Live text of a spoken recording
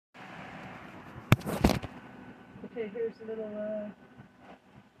Okay, here's a little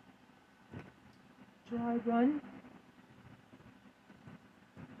dry run.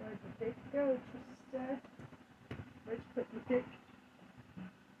 Where'd the pick go? Just where'd you put the pick?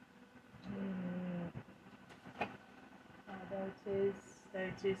 Oh, there it is. There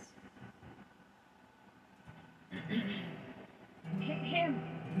it is. Hit him.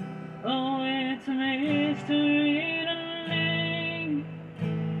 Oh, it's a mystery to me.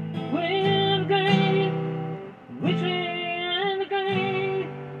 We're going which way and the grave.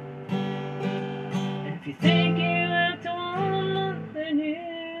 If you think you have to want then you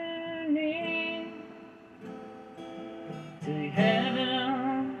need till you have it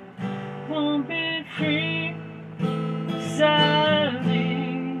all, won't be free.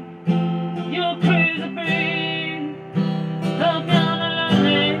 Sadly, your cruise will breathe. Hope you're not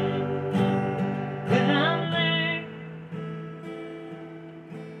lonely without me.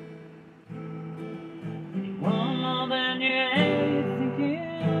 You want more than you think you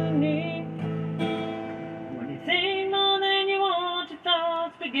need. When you think more than you want, your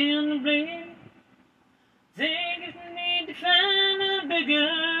thoughts begin to bleed. Think you need to find a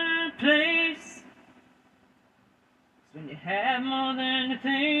bigger place. 'Cause when you have more than you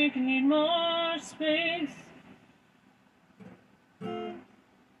think, you need more space.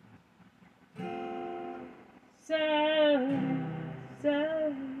 Sad,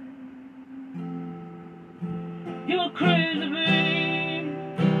 your crazy babe.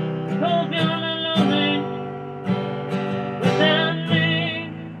 Hope you're not lonely without me.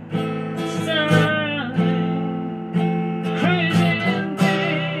 Sad, crazy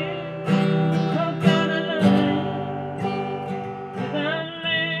indeed. Hope you're not lonely without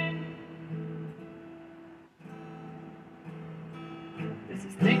me. This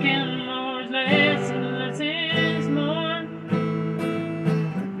is thinking more is less and less is more.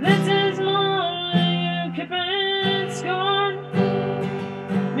 Less is more than you keep it scorn.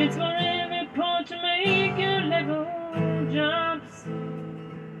 Means for every point you make your level drops.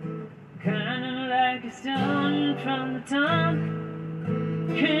 Kind of like it's done from the top.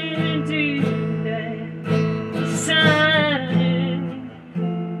 Can't do that. Decided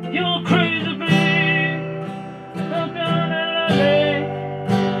you're crazy, babe. Hope you're not lonely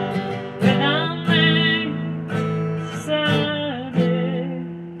without me. Decided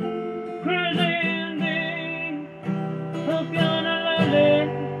crazy indeed. Hope you're not lonely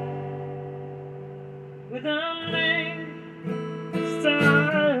without me.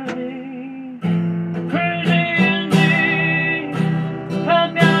 Sorry, crazy indeed.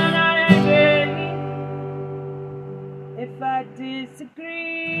 Hope you're not angry if I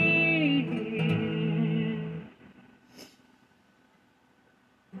disagree.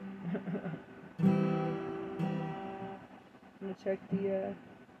 I'm gonna check the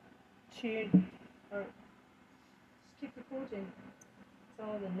tune. Or just keep recording. It's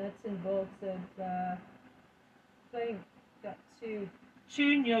all the nuts and bolts of playing. Got to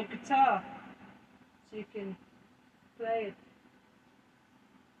tune your guitar so you can play it.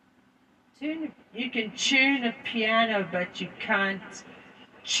 You can tune a piano, but you can't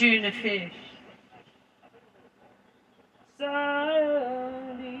tune a fish.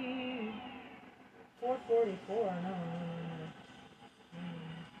 Sorry. 444, I know.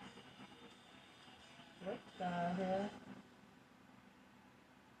 What the hell?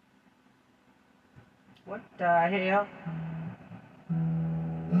 What the hell?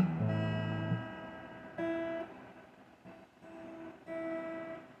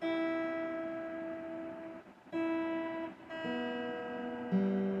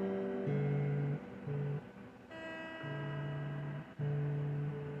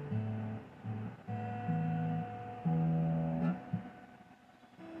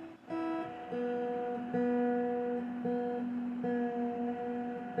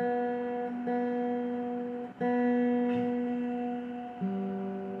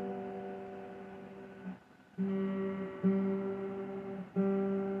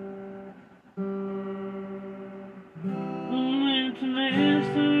 It's a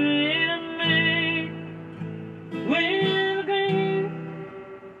mystery to me. We're going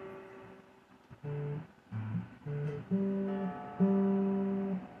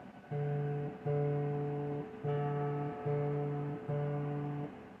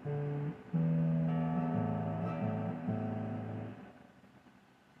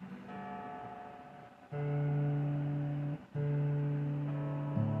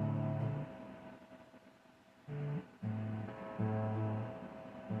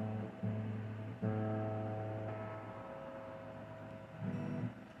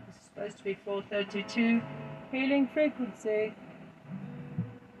Supposed to be 432 healing frequency.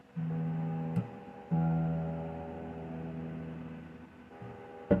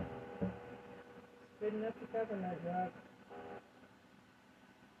 enough to cover that rock.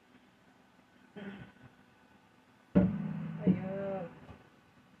 Ayo.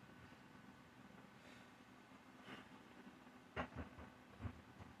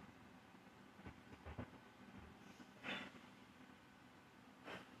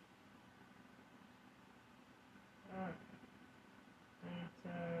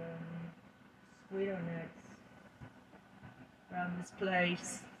 Sweeter nuts from this place.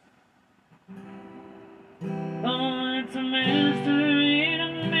 Oh, it's a mystery to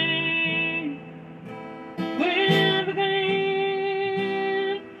me. Where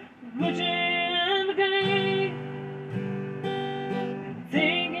began, which end began.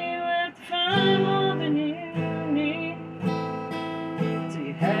 Think you have to find more than you need. So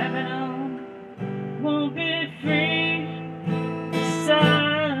you have it all, won't be free.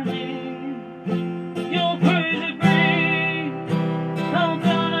 Society, you're crazy breed. I'm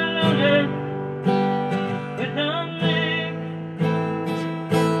gonna love it without me.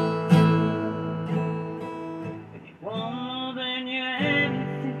 If you want more than you have, you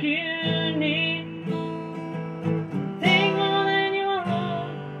think you need. Think more than you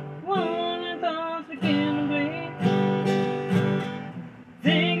want, and thoughts begin to bleed.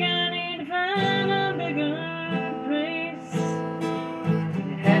 Think I need to find a bigger place.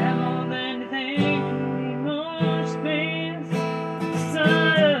 You have more than you think, you need more space.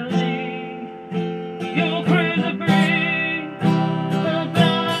 Society, you're crazy breed. I'm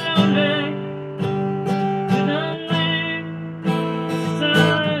gonna lonely without me.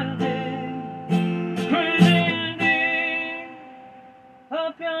 Society, crazy indeed.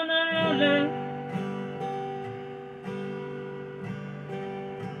 Hope you're not lonely.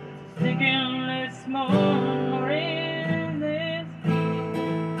 Thinking less, more is this.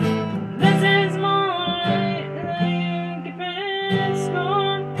 Less is more, than you keep it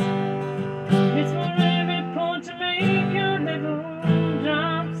score. It's for every point to make your level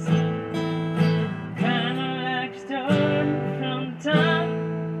drops. Kinda like starting from the top.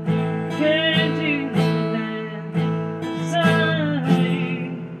 Can't you understand? Society,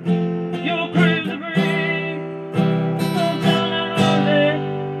 you're crazy breed. I'm gonna lonely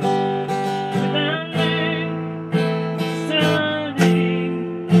without me. Society,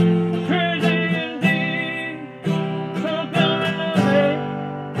 crazy indeed. I'm gonna lonely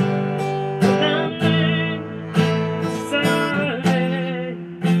without me. Society,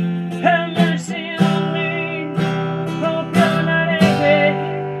 have mercy on me. Hope you're not angry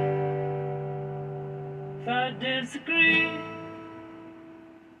if I disagree.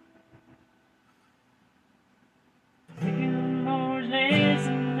 Thinking more is less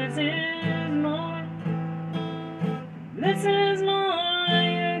and less is more. Less is more,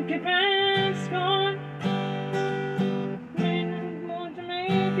 you keep it score. Meaning more to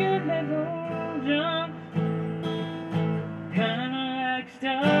make your level jump. Kinda like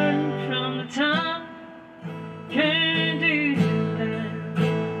starting from the top. Can't do that.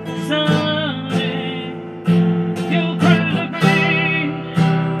 Someday you'll crazy breed.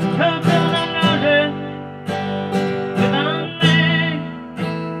 How can I love it without me?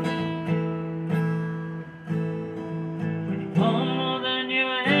 When you want more than you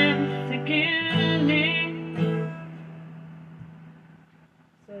ever think you need.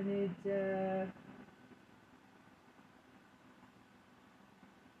 So I need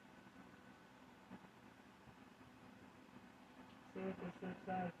see what this looks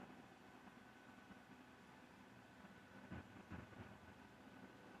like.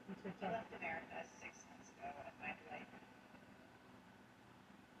 I left America 6 months ago and my life.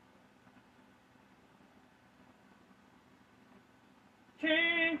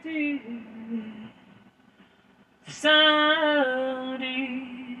 Can't do society,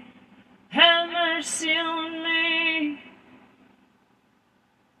 have mercy on me.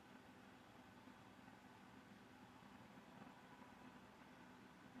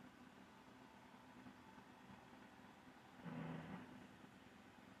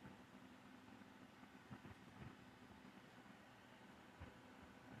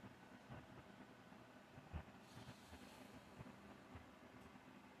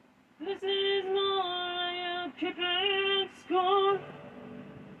 This is more, you keep it score.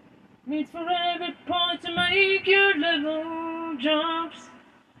 Needs for every point to make your level jumps.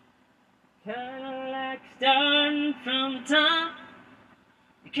 Kinda like starting from the top.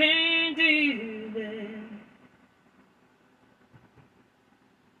 You can't do that.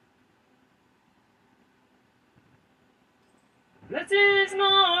 Less is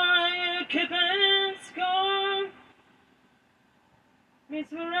more, you keep it score. Needs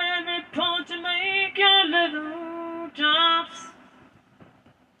for every point to make your level jumps.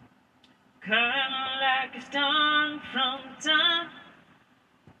 Kinda like it's done from time.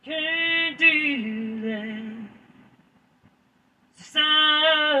 Can't do that.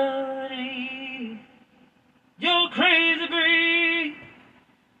 Society, you're crazy breed.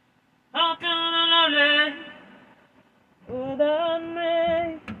 I'm feeling lonely without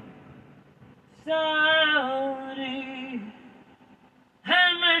me. Society,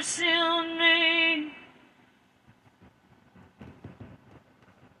 have mercy on me.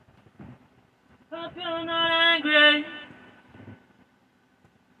 Hope you're not angry if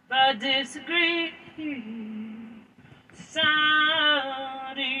I disagree. Society,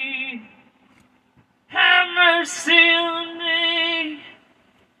 have mercy on me.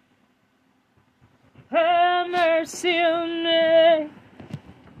 Have mercy on me.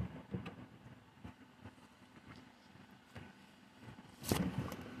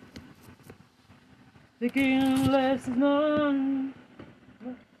 Thinking less is more.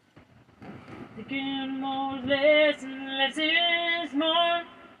 Thinking more is less and less is more.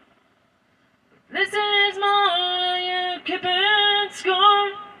 Less is more, you keep it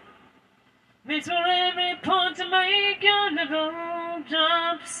score. Means for every point to make your level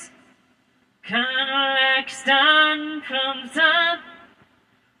drops. Kinda like starting from the top.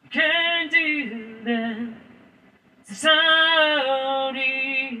 You can't do that. Society,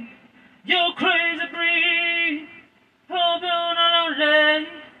 you're crazy breed. Hope you're not lonely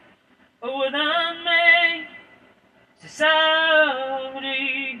without me.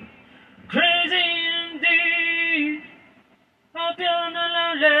 Society, crazy indeed. Hope you're not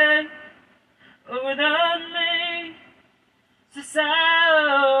lonely without me.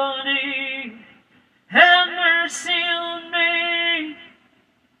 Society, have mercy on me.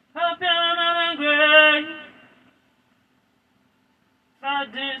 Hope you're not angry if I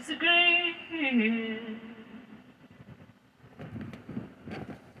disagree.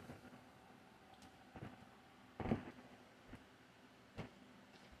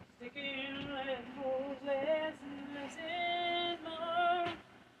 Sticking less more, less and less is more.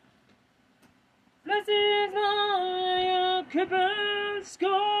 Less is more, you keep it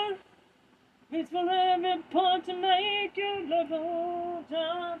score. It's for every point to make your level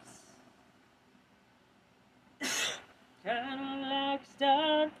drops. Kinda like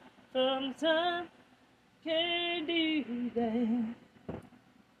start from time, can't do that.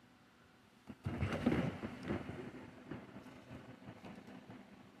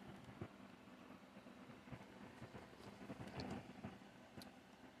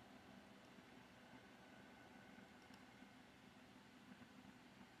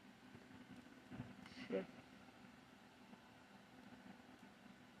 Shit.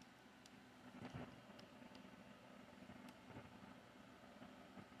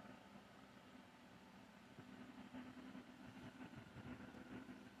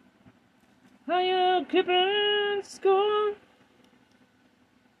 How you keeping score?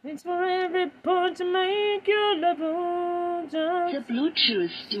 It's for every point to make your level jump. The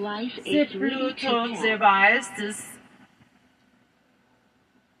Bluetooth device The is ready to Bluetooth pair. device is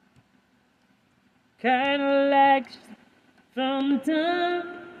kinda like from time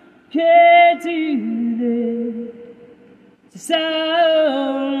can't do that.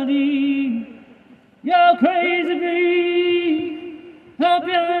 Society, you're crazy breed. Hope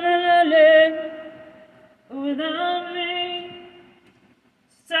you're not lonely without me.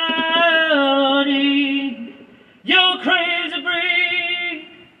 Society, you're crazy breed.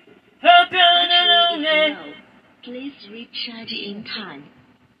 Hope you're not Battery lonely. is low. Please recharge in time.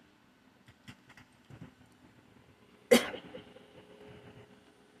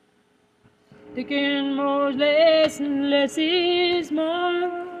 Thinking more is less and less is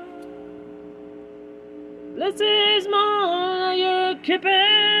more. Less is more, you keep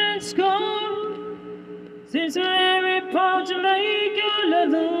it score. Since every point to make your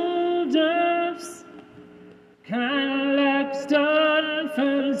little drops. Kinda like starting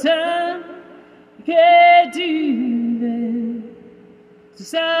from time, you can't do that.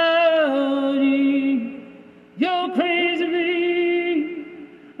 Society, you're crazy breed.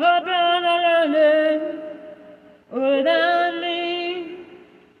 Hope you're not lonely without me.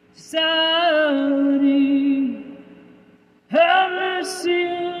 Society, have mercy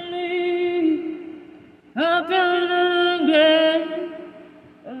on me. Hope you're not angry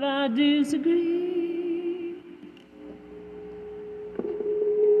if I disagree.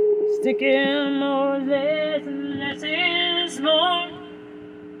 Sticking more is less and less is more.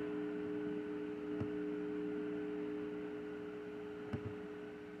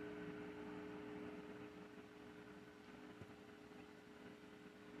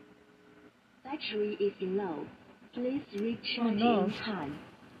 Battery is low. Please recharge no. in time.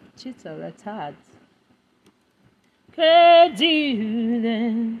 Chitsa, that's hard. Could you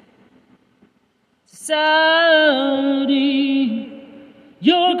then society?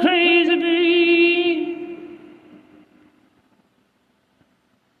 You're crazy bee.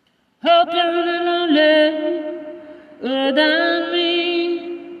 Hope you're not lonely without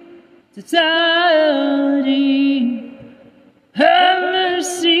me. Society, have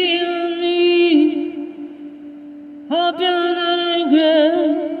mercy on me. Hope you're not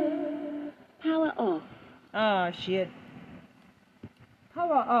angry. Power off. Ah, shit.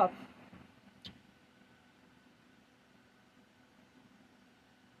 Power off.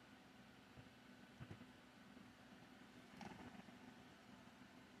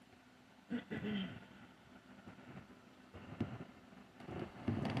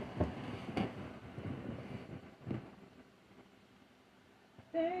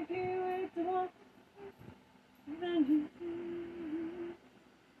 Thank you, it's the one. Thank you.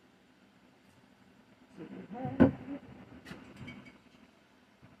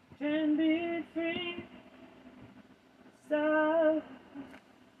 Can be free. Stop.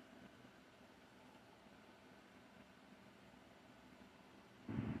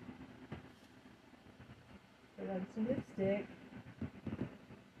 Put on some lipstick.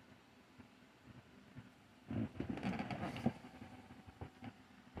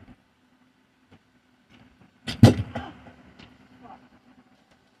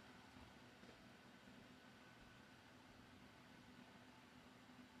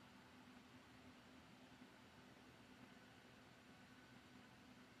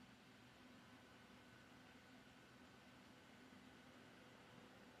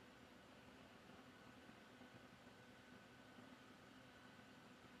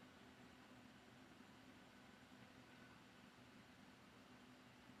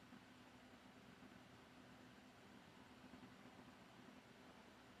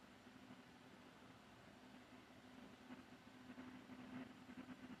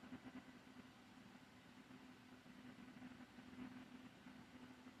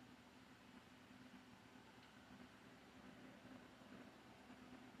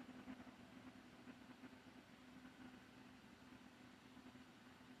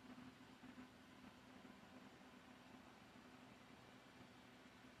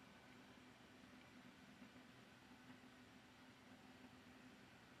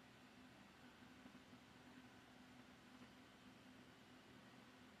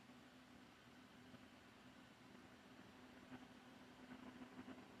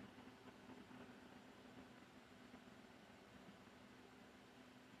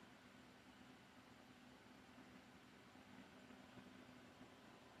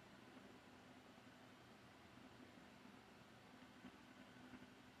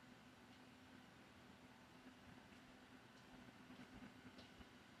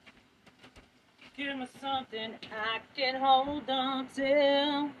 Give me something I can hold on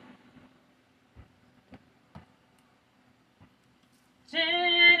to.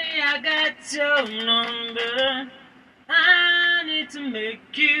 Jenny, I got your number. I need to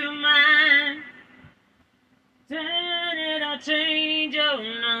make you mine. Jenny, I'll change your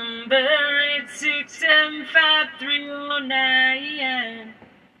number. 8675309.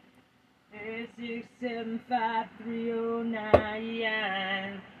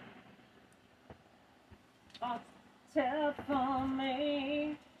 8675309. Telephone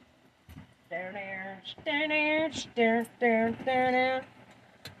me.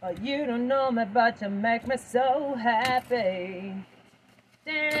 Oh, you don't know me, but you make me so happy.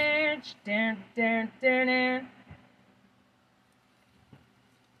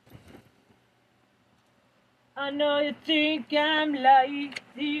 I know you think I'm like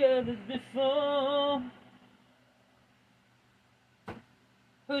the others before,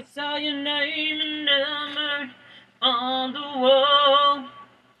 who saw your name and number on the wall.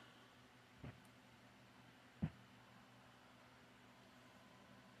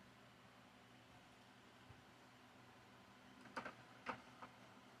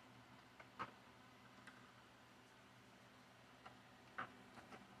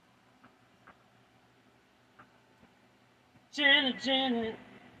 Janet, Janet,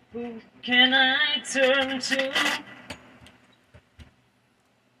 who can I turn to?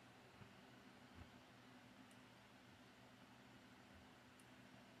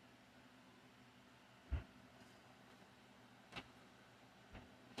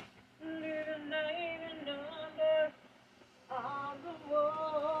 Little name and number on the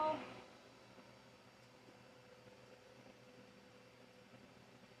wall.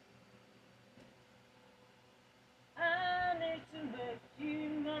 I need to make you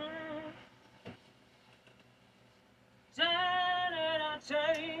mine.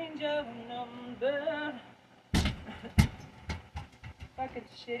 fucking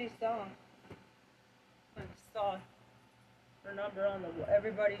shitty song. I just saw her number on the wall.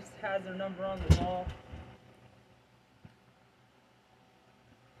 Everybody has their number on the wall.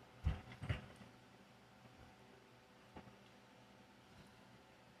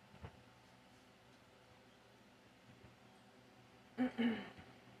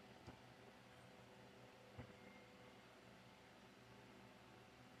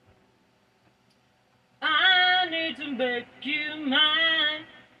 I need to make you mine.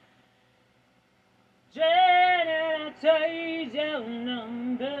 Janet, I changed your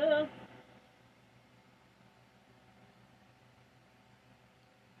number.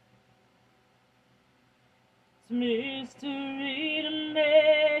 It's mystery to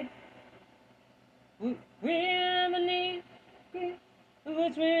me. We have a need,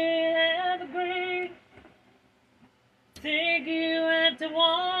 which we have agreed. Think you have to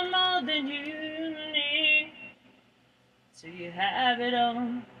want more than you need. So you have it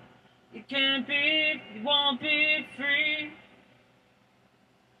all. You can't be, you won't be free.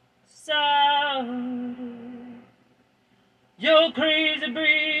 So you're crazy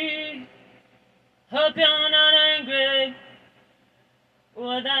breed. Hope you're not angry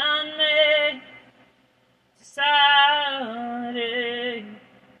without me. Society,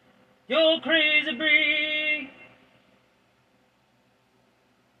 you're crazy breed.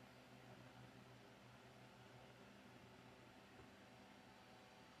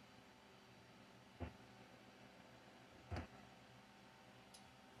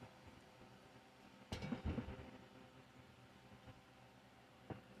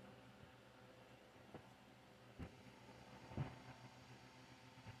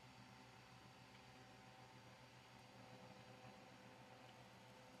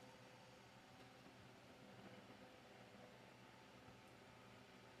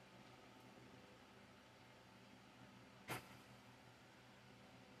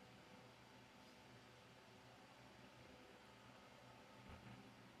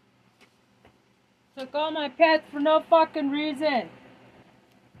 Took all my pets for no fucking reason.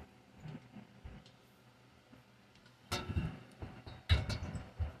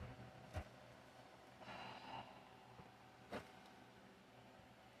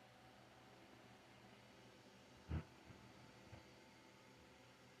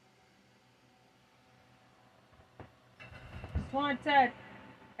 Just want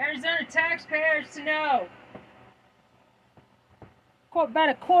Arizona taxpayers to know.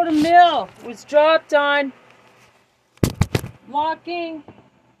 About $250,000 was dropped on locking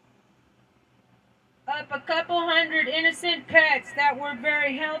up a couple hundred innocent pets that were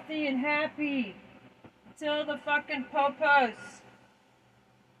very healthy and happy until the fucking popos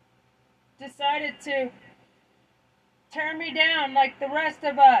decided to tear me down like the rest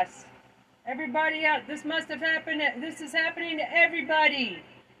of us. Everybody else, this must have happened, this is happening to everybody.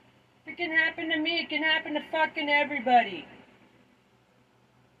 If it can happen to me, it can happen to fucking everybody.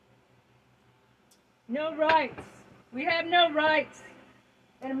 No rights. We have no rights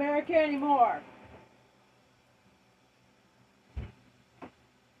in America anymore.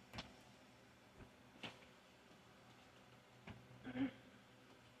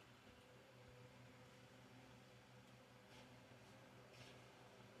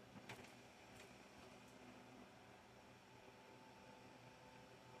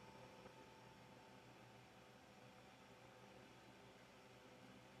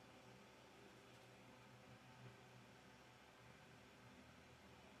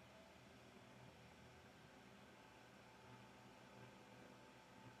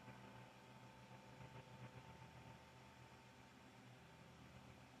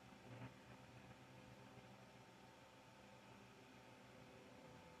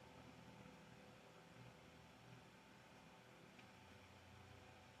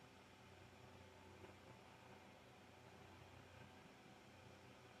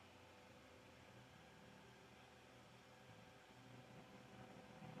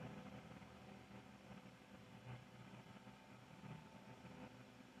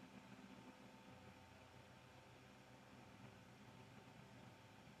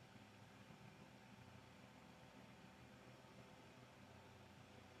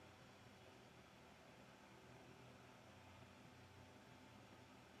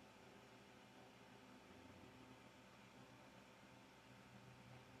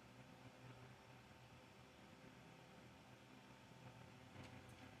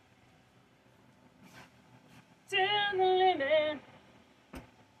 To the limit,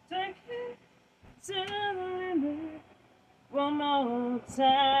 take it to the limit one more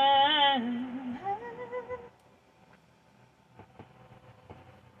time.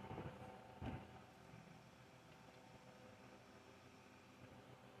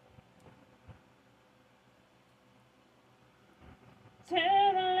 to the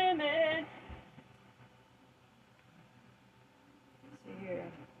limit. Let's see here.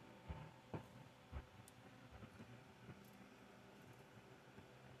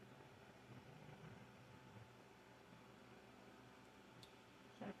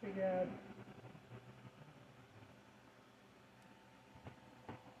 Trying to figure out.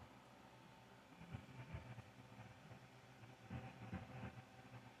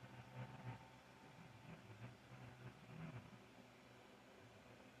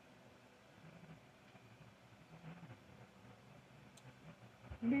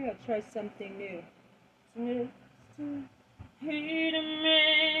 Maybe I'll try something new. Hating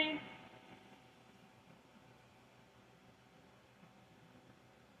me.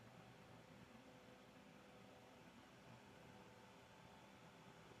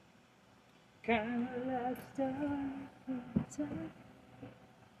 Kind of like time.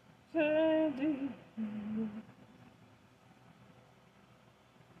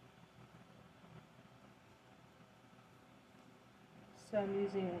 So I'm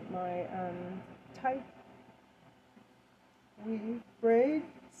using my tight weave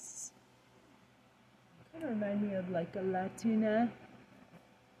braids. Kind of remind me of like a Latina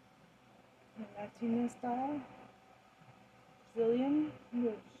style. Brazilian?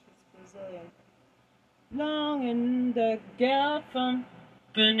 No, she's Brazilian. Long in the gap from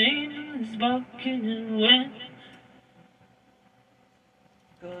beneath is walking and went.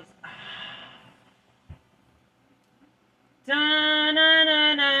 Goes da na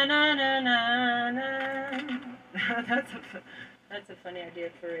na na na na na na. That's a funny idea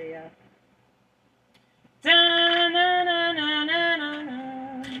for a Da na na na na na na.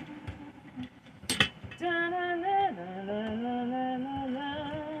 Da na na na na na na na na.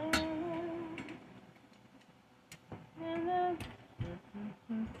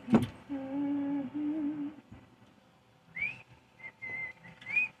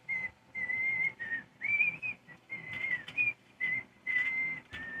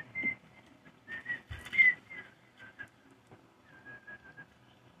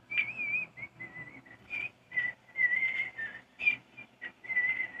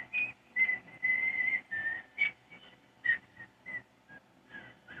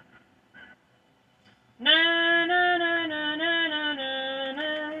 Na na na na na na na na.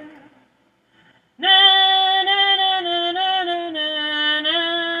 Na na na na na na na na.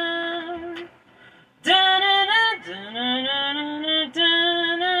 Da na na da na na na na da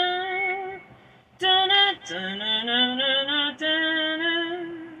na. Da na da na na na na da na.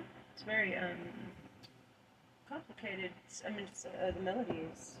 It's very complicated. I mean, the melody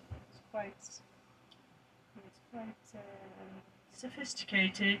is quite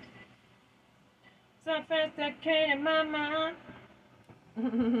Sophisticated. Sophisticated, mama.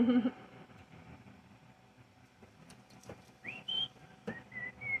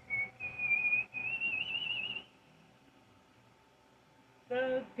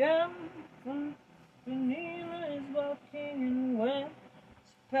 The girl from Geneva is walking in wet.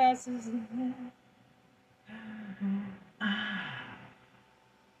 She passes in there.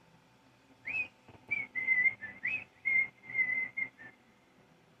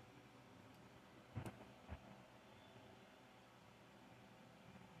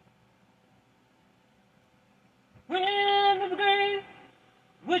 We have agreed,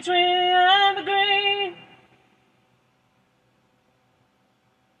 which we have agreed.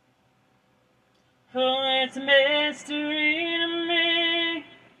 Oh, it's a mystery to me.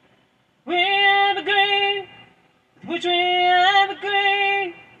 We have agreed, which we have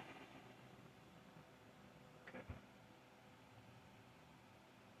agreed.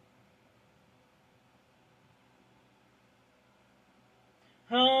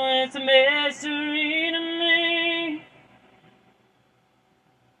 Oh, it's a mystery to me.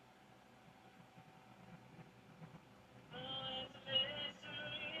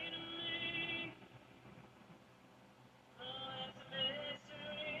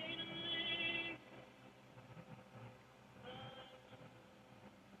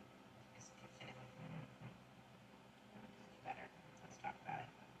 Better. Let's talk about it.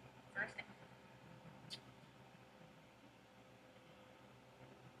 First thing.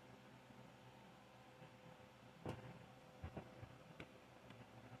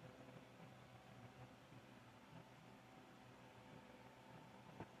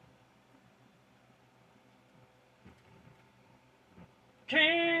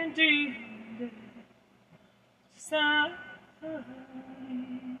 Candy, side,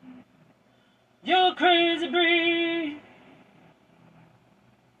 you're crazy breed.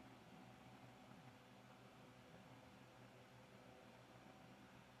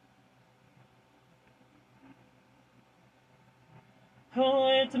 Oh,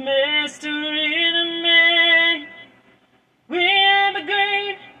 it's a mystery to me. We have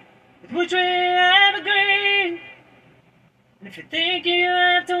agreed with which we have agreed. And if you think you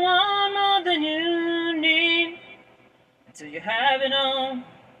have to want more than you need, until you have it all,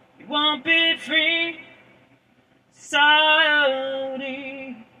 you won't be free.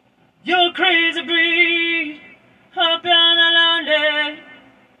 Society, you're a crazy breed. Hope you're not lonely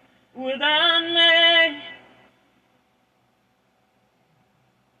without me.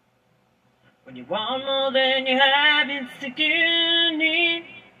 When you want more than you have, it's the you need.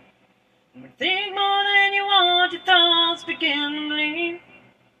 When you think more than you want, your thoughts begin to bleed.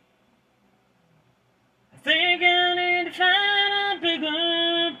 I think I need to find a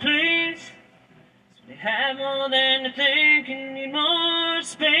bigger place. So you have more than you think, you need more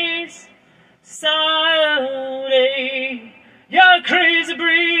space. Society, you're a crazy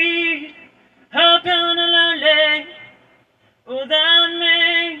breed. Hope you're not lonely without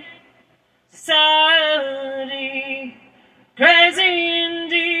me. Society, crazy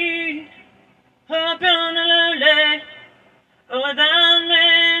indeed. Hope you're not lonely without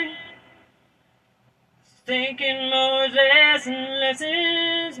me. Thinking more is less and less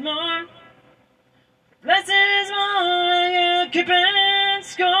is more. Less is more, you're keeping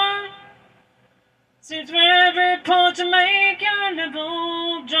score. Seems for every point you make, your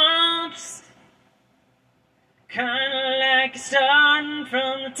level drops. Kinda like you're starting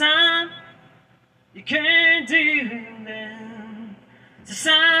from the time you can't do them.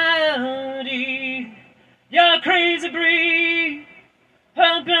 Society, you're a crazy breed.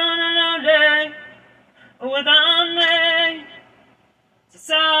 Hope you're not lonely without me.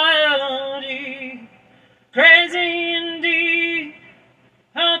 Society, crazy indeed.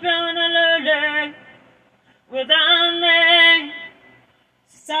 Hope you're not lonely without me.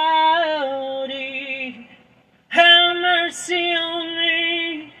 Society, have mercy on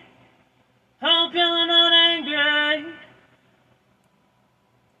me. Hope you're not angry.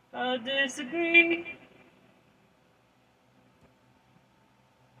 I disagree.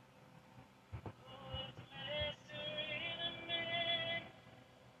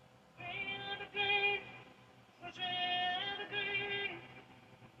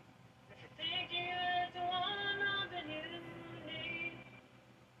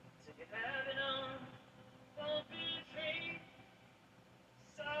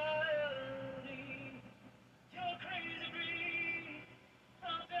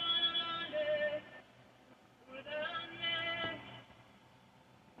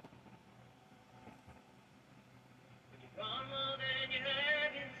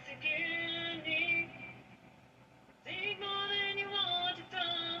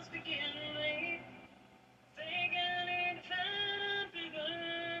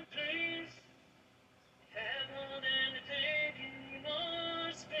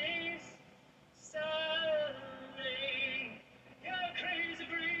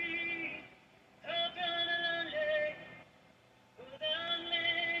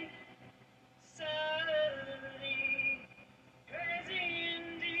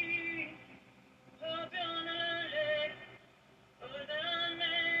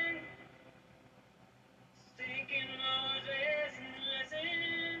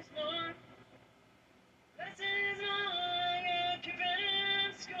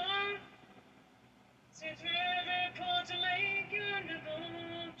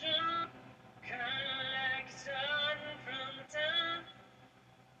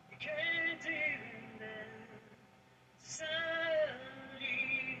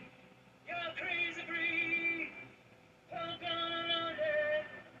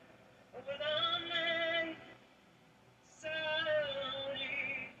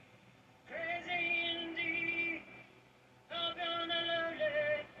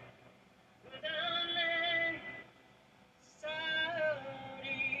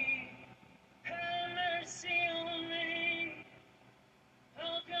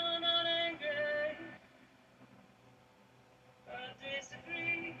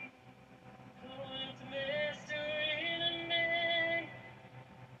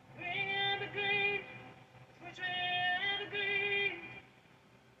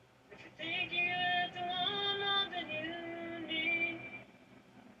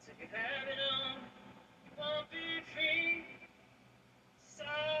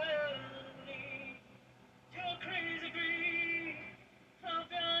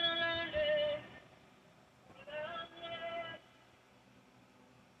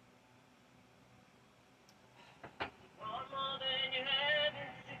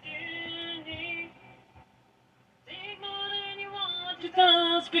 Your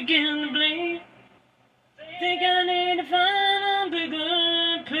thoughts begin to bleed. Think I need to find a bigger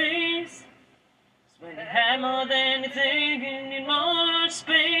have more than you think, you need more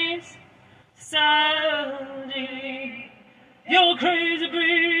space. Society, you're crazy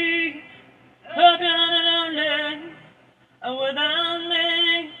breed. Up and lonely, without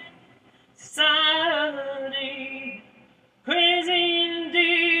me. Society, crazy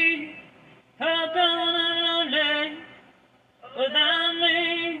indeed. Up and lonely, without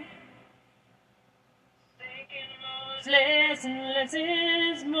me. It's less and less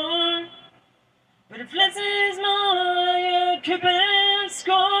is more. But if less is more, you keep and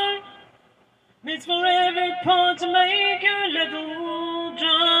score. Means for every point to make your level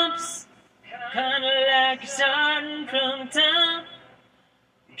drops. Kinda like you're starting from the top.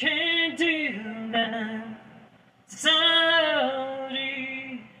 You can't do that.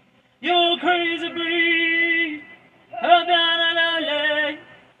 Society, you're crazy breed. Up and lonely,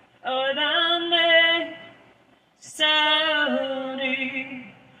 without me. Society,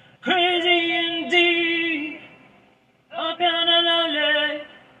 crazy indeed. Up and lonely,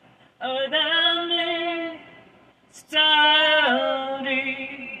 without me. Society,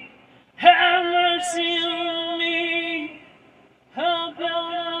 have mercy on me. Hope you're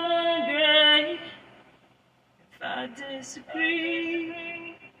not great if I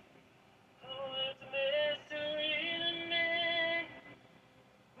disagree. Oh, it's a mystery to me.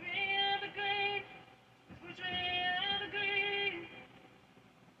 We have agreed, which we have agreed.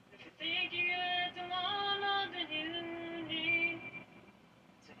 If you think you get to want more than you need,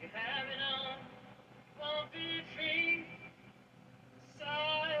 so you have it on, you won't be free.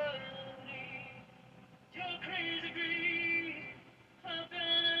 Society, you're crazy greed. Up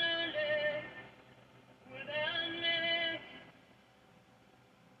and lonely, without me.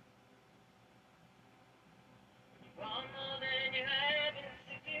 You want more than you have, it's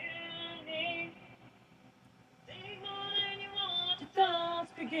if you need. Think more than you want, your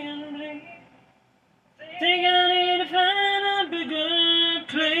thoughts begin to bleed. Think I need to find a bigger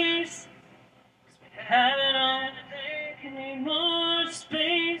place. 'Cause we have it all, think you need more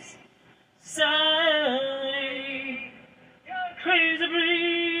space. Society, crazy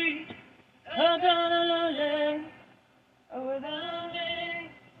breed. Up and lonely, without me.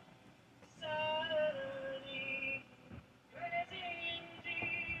 Society, crazy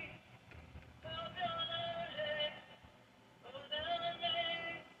indeed. Up and lonely, without me.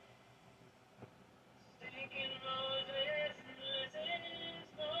 Thinking more, less is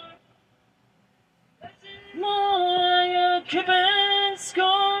more. More, you keep and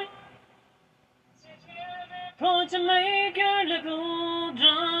score. Point to make your level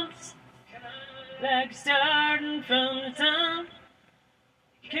jumps. Like starting from the top.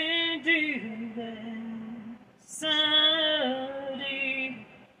 You can't do that. Society,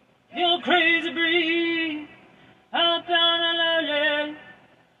 you're crazy breed. Up and lonely,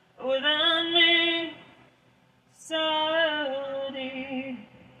 without me. Society,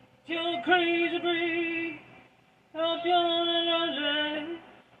 you're crazy breed. Up and lonely,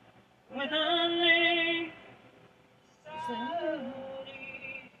 without me.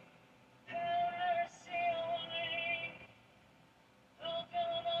 Society, have mercy on me. Hope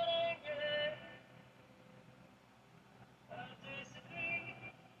you're not angry. I disagree.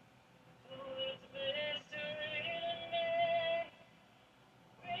 Oh, it's a mystery to me.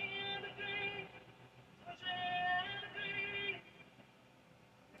 We have agreed, which we have agreed.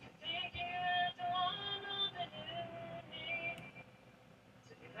 If you think you have to want more than you need,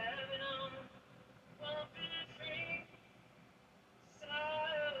 so you have it on, won't be free.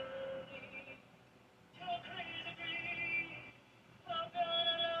 Society, you're crazy breed. Up and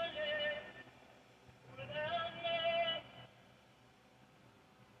lonely, without me.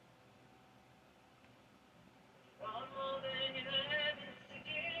 Want more than you have, it's the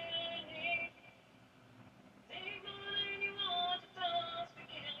beginning. Think more than you want, your thoughts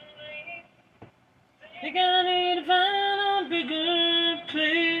begin to bleed. Think I need to find a bigger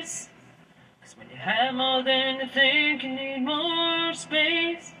place. 'Cause when you have more than you think, you need more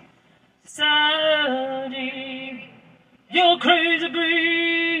space. Society, you're crazy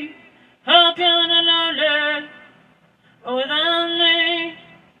breed. Up and lonely, without me.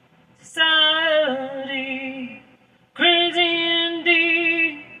 Society, crazy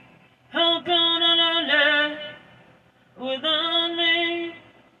indeed. Up and lonely, without me.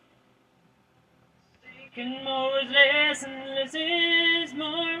 Thinking more is less and less is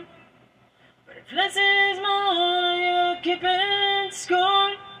more. But if less is more, you keep and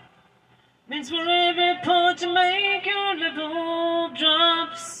score. Means for every point you make, your level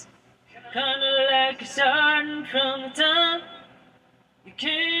drops. Kinda like you're starting from the top. You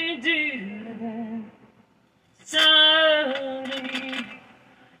can't do that. Society,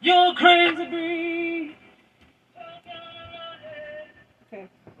 you're crazy breed.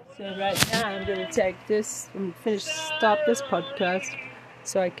 right now I'm gonna take this and stop this podcast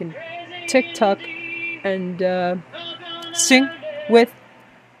so I can TikTok and sing with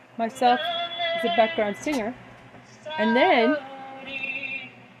myself as a background singer, and then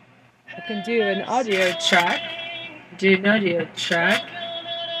I can do an audio track.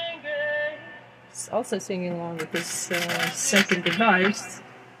 It's also singing along with this second device.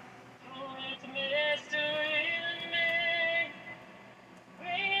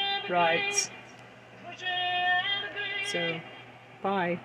 Right. So, bye.